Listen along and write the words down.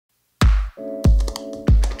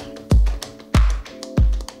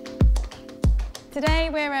Today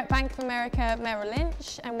we're at Bank of America Merrill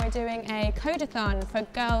Lynch and we're doing a codathon for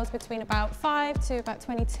girls between about 5 to about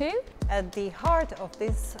 22. At the heart of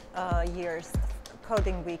this year's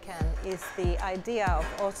coding weekend is the idea of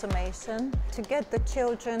automation to get the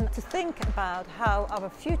children to think about how our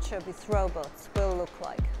future with robots will look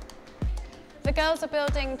like. The girls are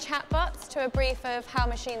building chatbots to a brief of how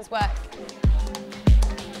machines work.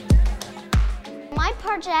 My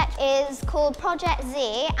project is called Project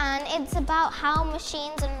Z and it's about how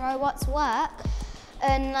machines and robots work.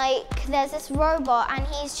 And there's this robot and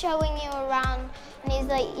he's showing you around and he's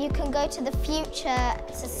like, you can go to the future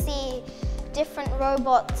to see different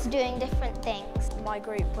robots doing different things. My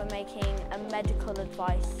group, we're making a medical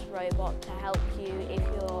advice robot to help you if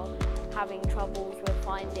you're having troubles with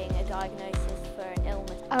finding a diagnosis for an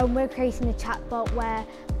illness. We're creating a chatbot where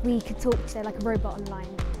we could talk to like a robot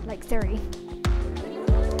online, like Siri.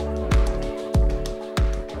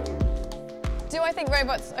 Do I think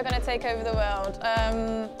robots are going to take over the world?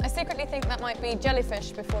 I secretly think that might be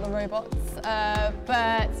jellyfish before the robots,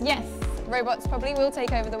 but yes, robots probably will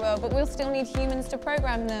take over the world, but we'll still need humans to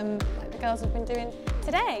program them, like the girls have been doing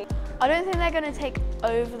today. I don't think they're going to take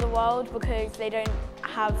over the world because they don't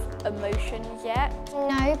have emotions yet.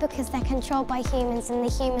 No, because they're controlled by humans and the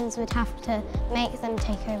humans would have to make them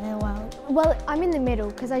take over the world. Well, I'm in the middle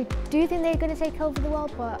because I do think they're going to take over the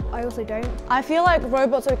world, but I also don't. I feel like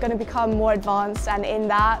robots are going to become more advanced, and in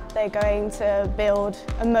that they're going to build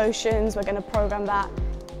emotions, we're going to program that.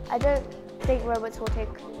 I don't think robots will take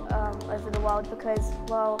over the world because,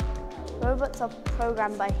 well, robots are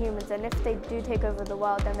programmed by humans, and if they do take over the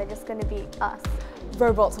world, then they're just going to be us.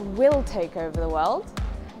 Robots will take over the world,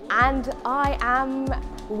 and I am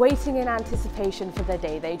waiting in anticipation for the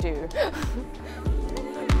day they do.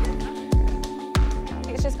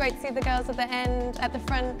 It's just great to see the girls at the end, at the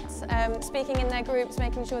front, speaking in their groups,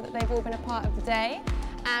 making sure that they've all been a part of the day,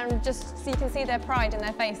 and just so you can see their pride in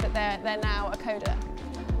their face that they're now a coder.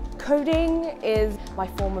 Coding is my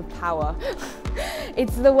form of power.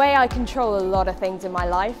 It's the way I control a lot of things in my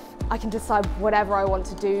life. I can decide whatever I want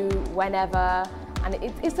to do, whenever, and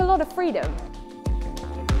it's a lot of freedom.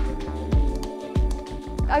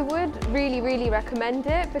 I would really recommend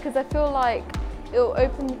it because I feel like it'll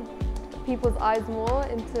open people's eyes more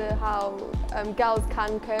into how girls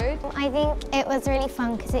can code. I think it was really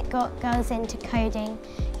fun because it got girls into coding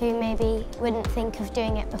who maybe wouldn't think of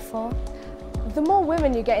doing it before. The more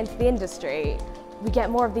women you get into the industry, we get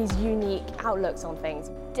more of these unique outlooks on things.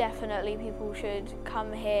 Definitely people should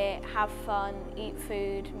come here, have fun, eat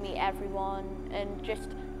food, meet everyone and just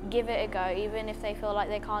give it a go. Even if they feel like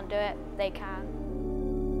they can't do it, they can.